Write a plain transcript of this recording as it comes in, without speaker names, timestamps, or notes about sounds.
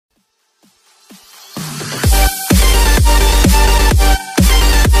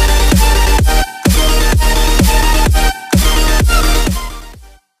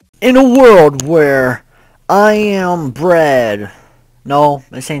in a world where I am bred. No,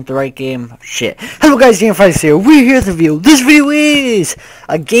 this ain't the right game. Shit. Hello guys, GameFights here. We're here to review. This video is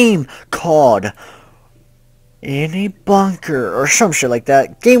a game called In a Bunker or some shit like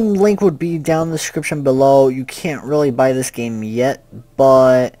that. Game link would be down in the description below. You can't really buy this game yet,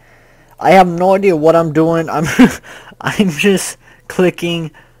 but I have no idea what I'm doing. I'm just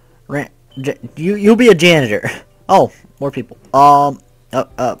clicking. You'll be a janitor. Oh, more people.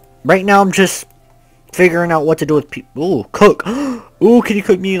 Right now I'm just figuring out what to do with people. Ooh, cook. Ooh, can you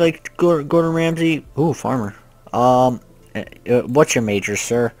cook me like Gordon Ramsay? Ooh, farmer. What's your major,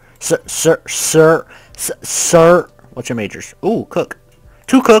 sir? Sir. What's your majors? Ooh, cook.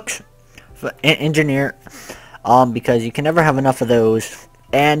 2 cooks. Engineer. Because you can never have enough of those.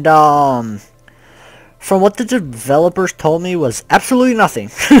 And, from what the developers told me was absolutely nothing.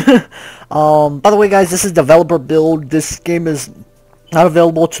 By the way, guys, this is developer build. This game is not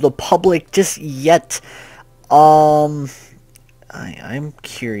available to the public just yet. I'm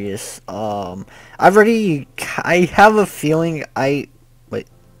curious. I have a feeling wait.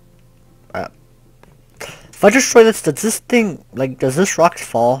 If I destroy this, does this thing, like, does this rock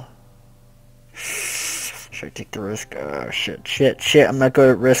fall? Should I take the risk? Shit. I'm not good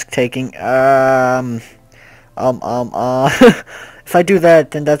at risk taking. If I do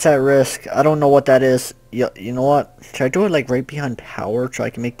that, then that's at risk. I don't know what that is. You know what? Should I do it like right behind power so I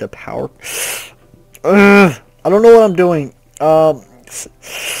can make the power? I don't know what I'm doing.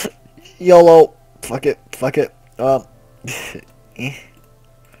 YOLO. Fuck it.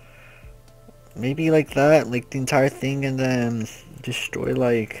 Maybe like that, like the entire thing, and then destroy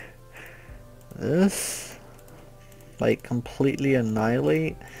like this. Like completely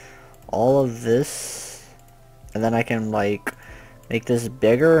annihilate all of this, and then I can like make this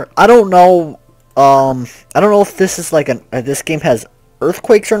bigger. I don't know. I don't know if this is like this game has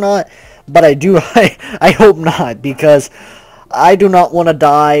earthquakes or not, but I do. I hope not, because I do not want to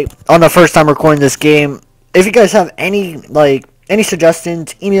die on the first time recording this game. If you guys have any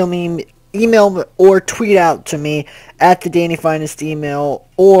suggestions, email me or tweet out to me at the Danny Finest email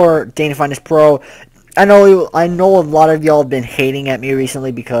or Danny Finest Pro. I know a lot of y'all have been hating at me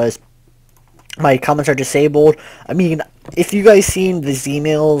recently because my comments are disabled. I mean, if you guys seen these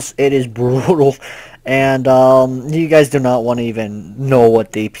emails, it is brutal, and you guys do not want to even know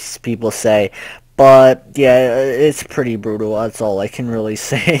what these people say. But yeah, it's pretty brutal. That's all I can really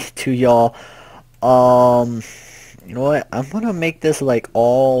say to y'all. You know what? I'm gonna make this like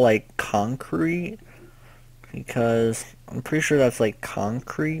all like concrete, because I'm pretty sure that's like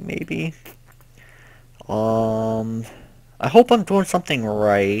concrete, maybe. I hope I'm doing something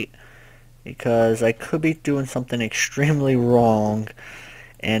right, because I could be doing something extremely wrong,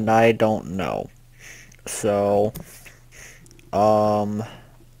 and I don't know. So,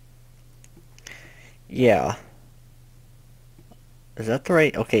 yeah. Is that the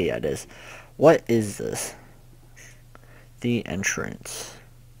right? Okay, yeah, it is. What is this? The entrance.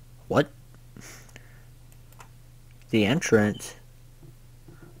 What? The entrance?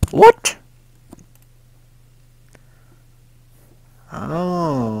 What?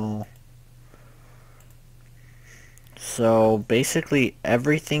 Oh. So basically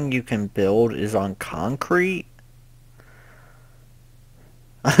everything you can build is on concrete?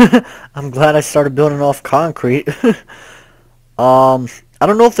 I'm glad I started building off concrete. I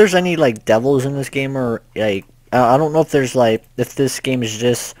don't know if there's any like devils in this game, or like I don't know if there's like if this game is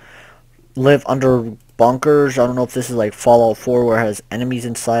just live under bunkers. I don't know if this is like Fallout 4 where it has enemies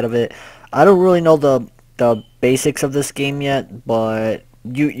inside of it. I don't really know the basics of this game yet, but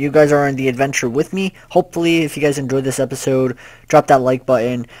you guys are on the adventure with me. Hopefully, if you guys enjoyed this episode, drop that like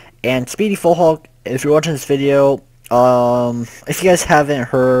button. And Speedy Full Hulk, if you're watching this video, if you guys haven't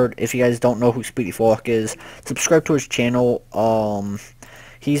heard, if you guys don't know who Speedy Full Hulk is, subscribe to his channel.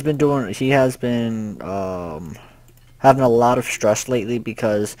 He has been having a lot of stress lately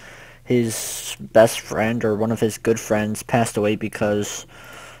because his best friend, or one of his good friends, passed away because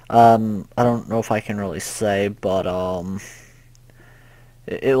I don't know if I can really say, but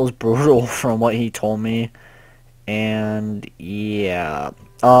it was brutal from what he told me. And yeah,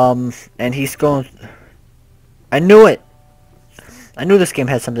 and he's going. I knew it. I knew this game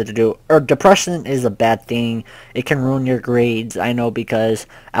had something to do. Depression is a bad thing. It can ruin your grades. I know, because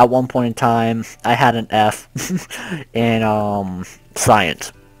at one point in time I had an F in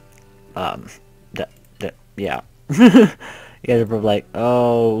science. Yeah. You guys are probably like,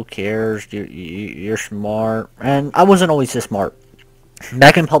 oh, who cares? You're smart. And I wasn't always this smart.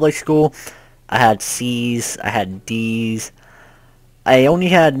 Back in public school, I had C's, I had D's. I only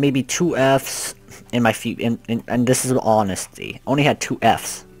had maybe 2 F's in my and this is honesty. Only had 2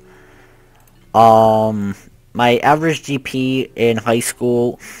 F's. Um, my average GP in high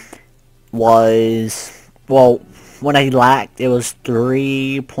school was, well, when I lacked, it was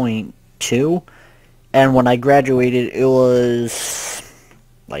 3.2, and when I graduated, it was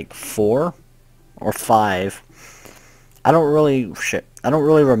like 4 or 5. I don't really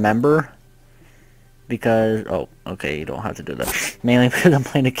remember because, oh, okay, you don't have to do that. Mainly because I'm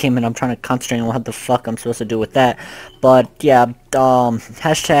playing a game and I'm trying to concentrate on what the fuck I'm supposed to do with that. But yeah,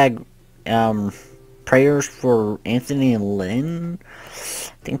 hashtag, prayers for Anthony and Lynn.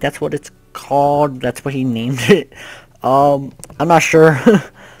 I think that's what it's called. That's what he named it. I'm not sure,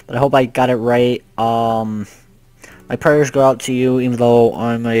 but I hope I got it right. My prayers go out to you, even though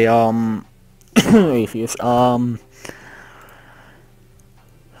I'm a atheist.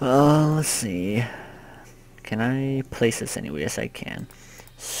 Let's see. Can I place this anywhere? Yes, I can.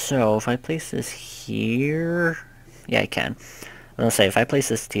 So if I place this here, yeah, I can. I was gonna say if I place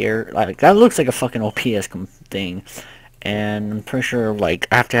this here, like that looks like a fucking OPS thing, and I'm pretty sure like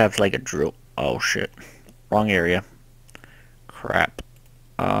I have to have like a drill. Oh shit, wrong area. Crap.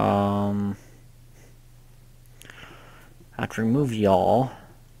 I have to remove y'all.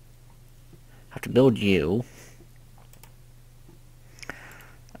 Have to build you.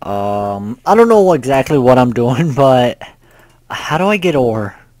 I don't know exactly what I'm doing, but how do I get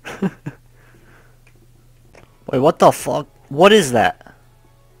ore? Wait, what the fuck? What is that?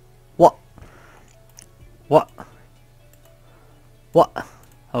 What? What? What?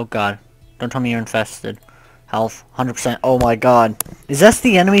 Oh god. Don't tell me you're infested. Health, 100%. Oh my god. Is that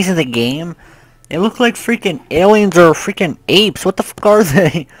the enemies in the game? They look like freaking aliens or freaking apes. What the fuck are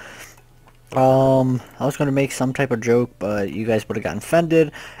they? I was gonna make some type of joke, but you guys would have gotten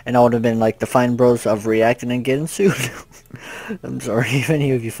offended, and I would have been like the Fine Bros of reacting and getting sued. I'm sorry if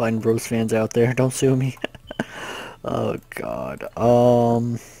any of you Fine Bros fans out there, don't sue me. Oh god.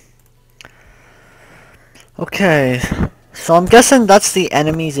 Okay. So I'm guessing that's the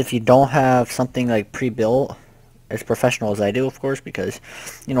enemies if you don't have something like pre-built, as professional as I do, of course, because,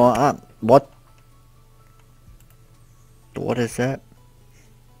 you know, what is that?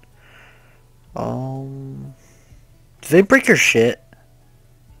 Did they break your shit?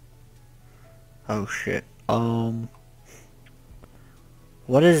 Oh shit.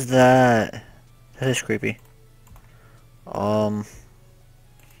 What is that? That is creepy. Can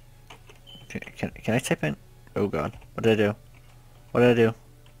I type in? Oh god, what did I do? What did I do?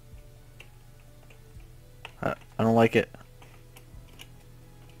 I don't like it.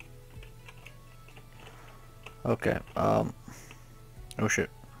 Okay, oh shit.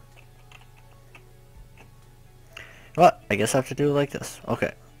 What? I guess I have to do it like this.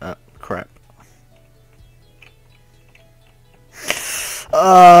 Okay, crap.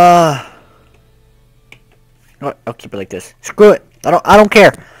 What? I'll keep it like this. Screw it. I don't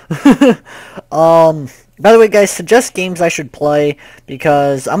care. By the way, guys, suggest games I should play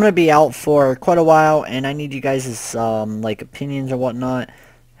because I'm gonna be out for quite a while, and I need you guys' like opinions or whatnot.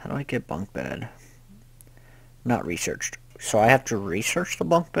 How do I get bunk bed? Not researched. So I have to research the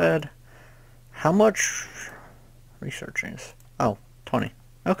bunk bed. How much researching is? Oh, 20.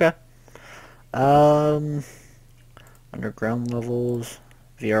 Okay. Underground levels.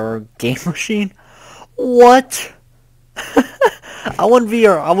 VR game machine. What? I want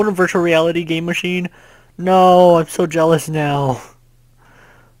VR. I want a virtual reality game machine. No, I'm so jealous now.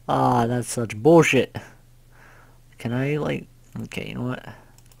 Ah, that's such bullshit. Can I, like... Okay, you know what?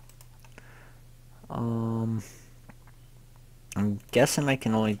 I'm guessing I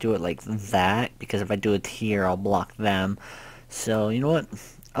can only do it like that, because if I do it here, I'll block them. So, you know what?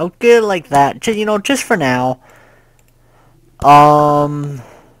 I'll get it like that. You know, just for now. I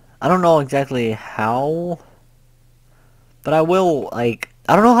don't know exactly how, but I will, like,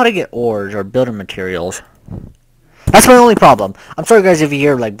 I don't know how to get ores or building materials. That's my only problem. I'm sorry guys if you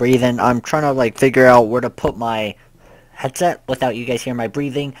hear, like, breathing. I'm trying to, like, figure out where to put my headset without you guys hearing my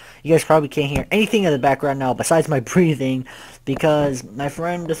breathing. You guys probably can't hear anything in the background now besides my breathing, because my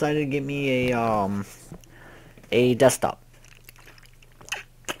friend decided to get me a desktop.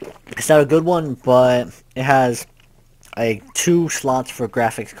 It's not a good one, but it has like 2 slots for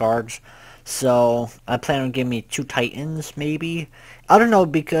graphics cards. So I plan on giving me 2 Titans, maybe. I don't know,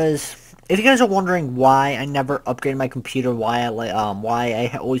 because if you guys are wondering why I never upgraded my computer, why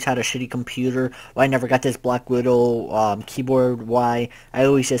I always had a shitty computer, why I never got this Black Widow keyboard, why I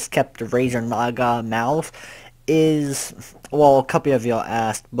always just kept the Razer Naga mouse, is, well, a couple of y'all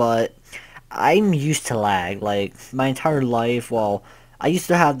asked, but I'm used to lag, like, my entire life. Well, I used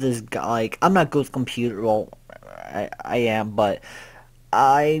to have this guy, like, I'm not good with computer, well, I am, but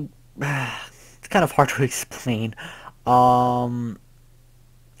it's kind of hard to explain.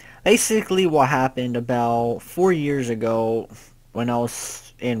 Basically, what happened about 4 years ago when I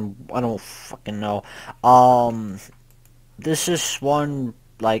was in, I don't fucking know. Um, this is one,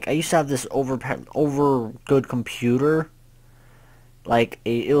 like, I used to have this over good computer. Like,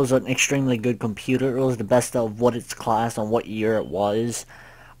 it was an extremely good computer. It was the best of what its class on what year it was.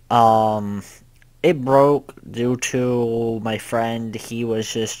 Um, it broke due to my friend. He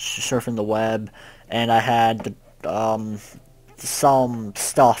was just surfing the web, and I had some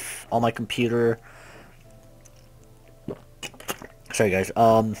stuff on my computer. Sorry, guys.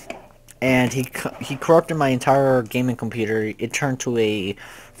 And he corrupted my entire gaming computer. It turned to a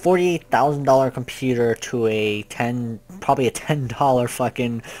 $48,000 computer to a probably a $10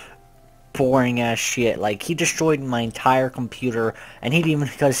 fucking boring ass shit. Like, he destroyed my entire computer, and he didn't even,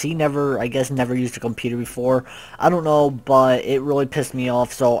 because he never, I guess, never used a computer before. I don't know, but it really pissed me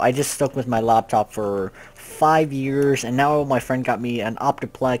off, so I just stuck with my laptop for 5 years, and now my friend got me an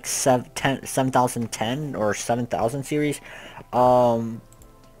Optiplex 7010 or 7000 series,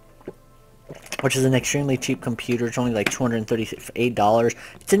 which is an extremely cheap computer. It's only like $238.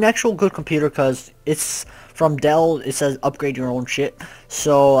 It's an actual good computer because it's from Dell. It says upgrade your own shit.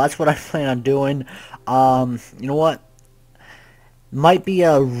 So that's what I plan on doing. You know what? Might be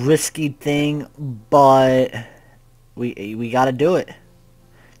a risky thing, but we gotta do it.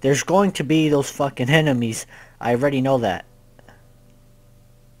 There's going to be those fucking enemies. I already know that.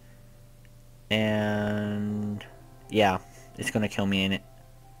 And yeah, it's gonna kill me, ain't it?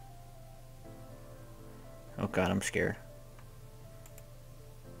 Oh god, I'm scared.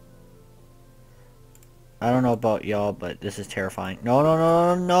 I don't know about y'all, but this is terrifying. No, no,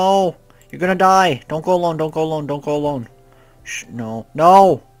 no, no, no! You're gonna die! Don't go alone, don't go alone, don't go alone. Shh, no.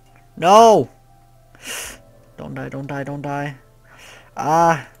 No! No! Don't die, don't die, don't die.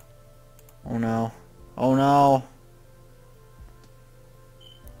 Ah! Oh no. Oh no.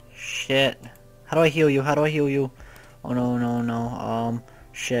 Shit. How do I heal you? How do I heal you? Oh no, no, no.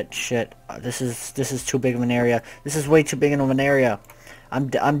 Shit, shit. This is too big of an area. This is way too big of an area. I'm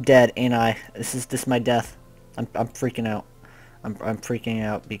dead, ain't I? This is my death. I'm freaking out. I'm freaking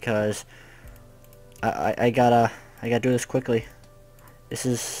out because I gotta do this quickly. This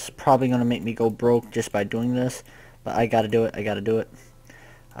is probably gonna make me go broke just by doing this, but I gotta do it. I gotta do it.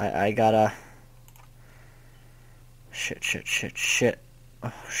 I gotta. Shit, shit, shit, shit.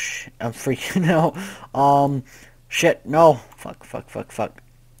 Oh shit! I'm freaking out. Shit. No. Fuck. Fuck. Fuck. Fuck.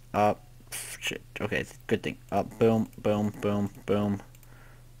 Shit. Okay. Good thing. Boom. Boom. Boom. Boom.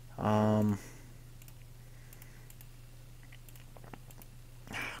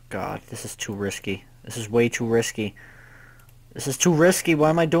 God, this is too risky. This is way too risky. This is too risky. Why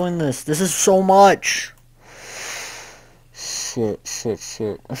am I doing this? This is so much. Shit, shit,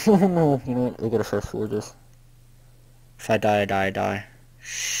 shit. No, you know what? I gotta fast forward this. If I die, I die, I die.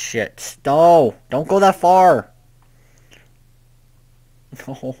 Shit. No! Don't go that far!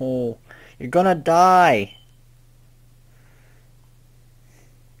 No. You're gonna die!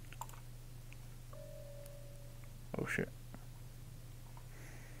 Oh shit.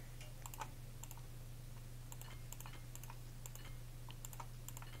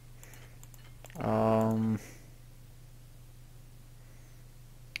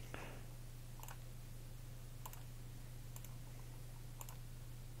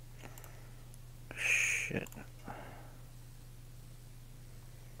 Shit.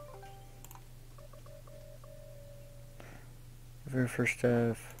 Very first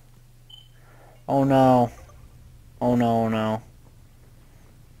stuff. Oh no. Oh no, no.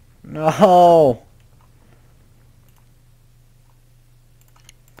 No!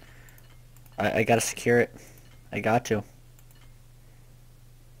 I gotta secure it. I got to.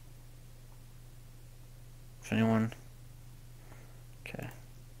 If anyone... Okay.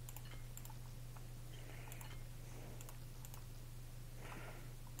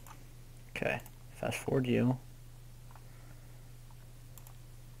 Okay. Fast forward you.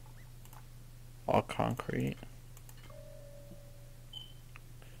 All concrete.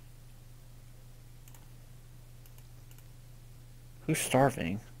 Who's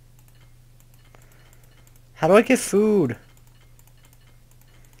starving? How do I get food?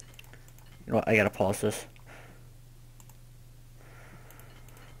 You know what? I gotta pause this.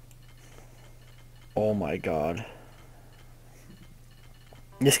 Oh my god.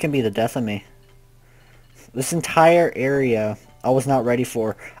 This can be the death of me. This entire area I was not ready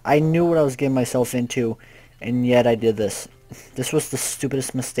for. I knew what I was getting myself into, and yet I did this. This was the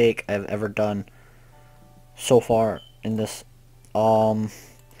stupidest mistake I've ever done so far in this. Oh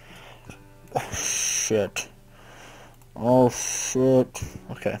shit. Oh shit.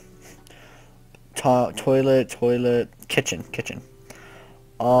 Okay. Toilet, kitchen.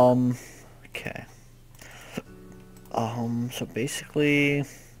 Okay. So basically,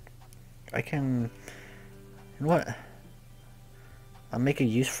 I can, you know what? I'll make a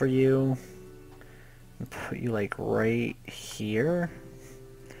use for you and put you like right here.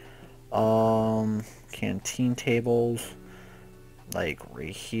 Canteen tables, like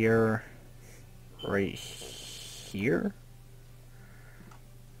right here, right here.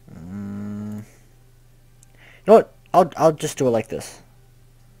 You know what? I'll just do it like this.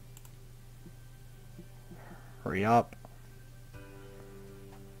 Hurry up.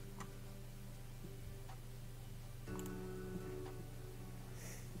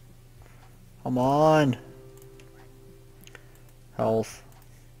 Come on. Health.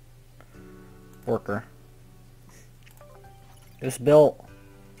 Worker. It's built.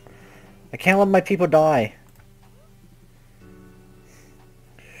 I can't let my people die.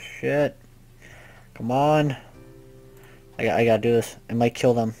 Shit. Come on. I gotta do this. I might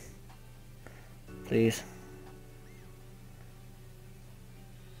kill them. Please.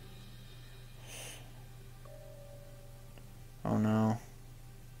 Oh no.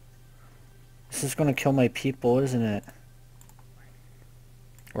 This is gonna kill my people, isn't it?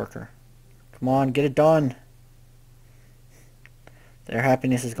 Worker. Come on, get it done. Their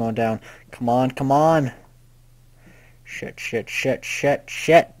happiness is going down. Come on, come on. Shit, shit, shit, shit,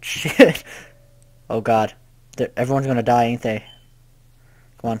 shit, shit. Oh god. Everyone's gonna die, ain't they?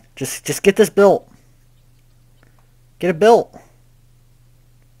 Come on, just get this built. Get it built.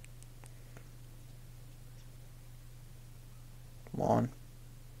 Come on.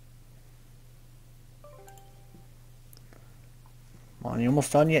 Come on, you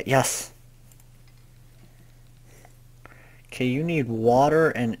almost done yet? Yes. Okay, you need water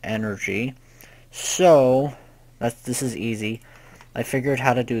and energy. So, this is easy. I figured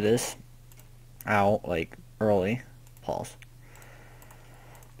how to do this out, like, early. Pause.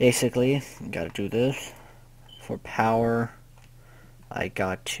 Basically, you gotta do this. For power, I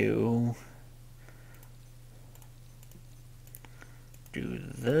got to do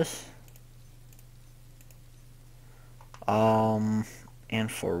this. And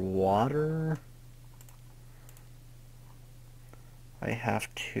for water, I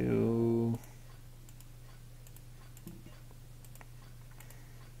have to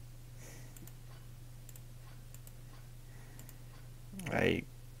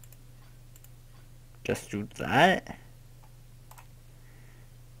just do that.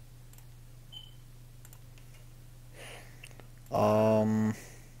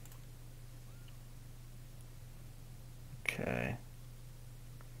 Okay.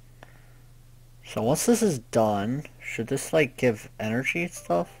 So once this is done, should this like give energy and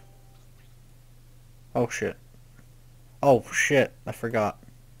stuff? Oh shit. Oh shit, I forgot.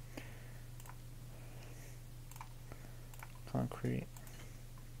 Concrete.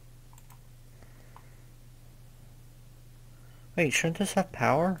 Wait, shouldn't this have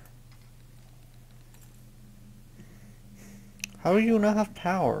power? How do you not have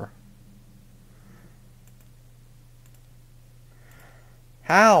power?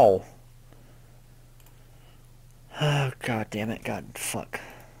 How? Oh, god damn it, god, fuck.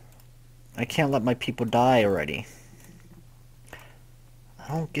 I can't let my people die already. I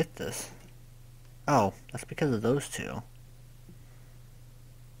don't get this. Oh, that's because of those two.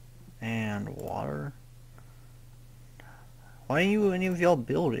 And water. Why are you any of y'all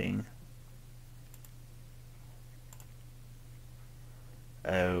building?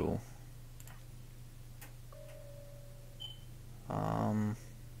 Oh.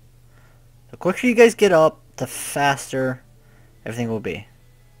 The quicker you guys get up, the faster everything will be.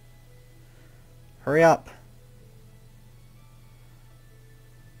 Hurry up.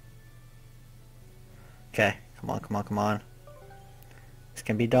 Okay, come on, come on, come on. This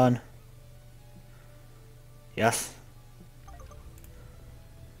can be done. Yes.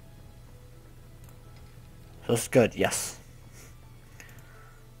 So this is good, yes.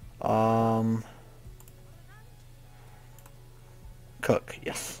 Cook,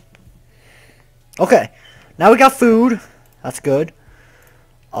 yes. Okay, now we got food. That's good.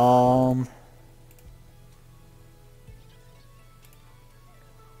 Wait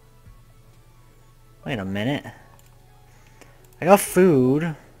a minute. I got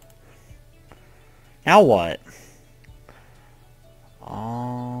food. Now what?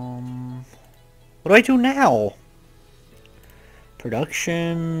 What do I do now?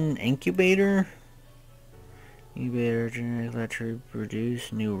 Production incubator? Incubator generates electric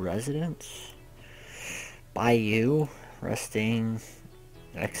produce new residents. Bayou, resting,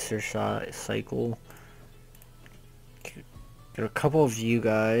 exercise cycle. Get a couple of you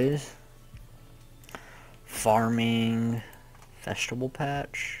guys. Farming, Vegetable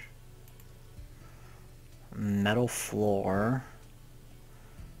patch. Metal floor.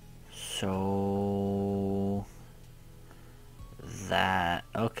 So that,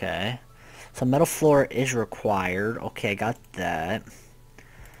 okay. So metal floor is required. Okay, I got that.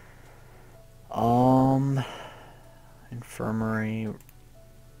 Infirmary,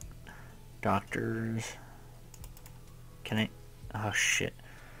 doctors. Can I? Oh shit!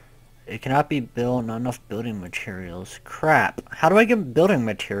 It cannot be built. Not enough building materials. Crap! How do I get building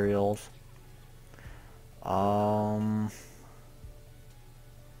materials? How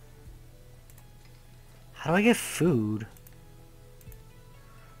do I get food?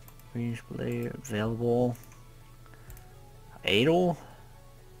 Display available. Adel?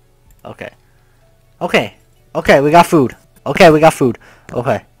 Okay. Okay. Okay, we got food. Okay, we got food.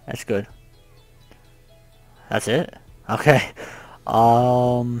 Okay, that's good. That's it? Okay.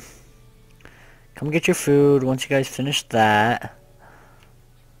 Come get your food once you guys finish that.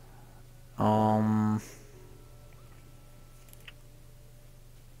 Well,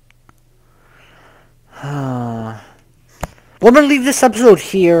 I'm gonna leave this episode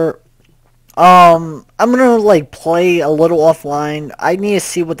here. I'm gonna like play a little offline. I need to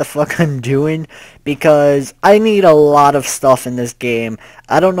see what the fuck I'm doing because I need a lot of stuff in this game.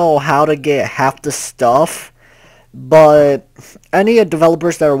 I don't know how to get half the stuff, but any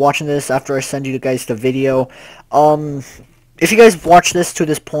developers that are watching this after I send you guys the video, if you guys watch this to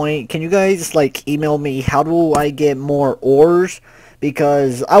this point, can you guys like email me how do I get more ores?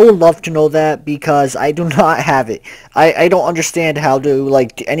 Because I would love to know that because I do not have it. I don't understand how to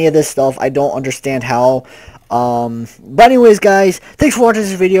like any of this stuff. I don't understand how. But anyways guys, thanks for watching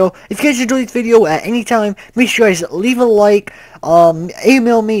this video. If you guys enjoyed this video at any time, make sure you guys leave a like,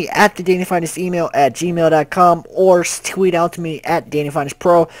 email me at the DannyFinestEmail@gmail.com or tweet out to me at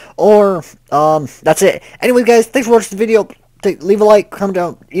DannyFinestPro, or that's it. Anyways guys, thanks for watching the video. Leave a like, comment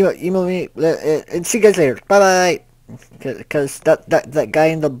down, email me, and see you guys later. Bye bye. Because that guy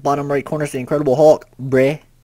in the bottom right corner is the Incredible Hulk, bruh.